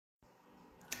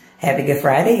Happy Good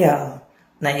Friday, y'all.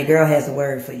 Now your girl has a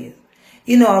word for you.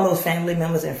 You know all those family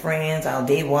members and friends, our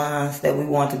day ones that we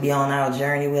want to be on our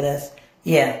journey with us?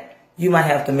 Yeah, you might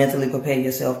have to mentally prepare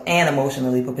yourself and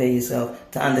emotionally prepare yourself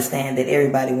to understand that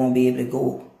everybody won't be able to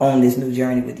go on this new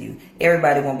journey with you.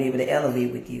 Everybody won't be able to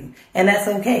elevate with you. And that's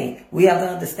okay. We have to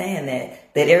understand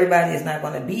that everybody is not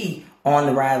going to be on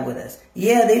the ride with us.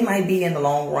 Yeah, they might be in the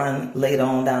long run later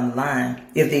on down the line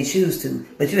if they choose to.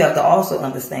 But you have to also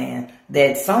understand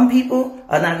that some people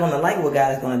are not going to like what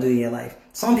God is going to do in your life.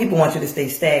 Some people want you to stay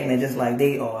stagnant just like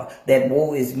they are. That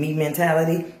woe is me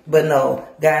mentality. But no,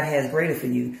 God has greater for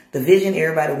you. The vision,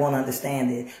 everybody won't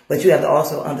understand it. But you have to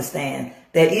also understand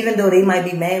that even though they might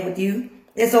be mad with you,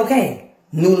 it's okay.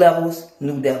 New levels,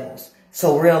 new devils.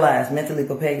 So realize, mentally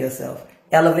prepare yourself.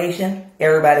 Elevation,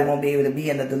 everybody won't be able to be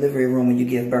in the delivery room when you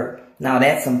give birth. Now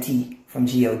that's some tea from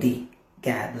God.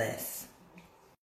 God bless.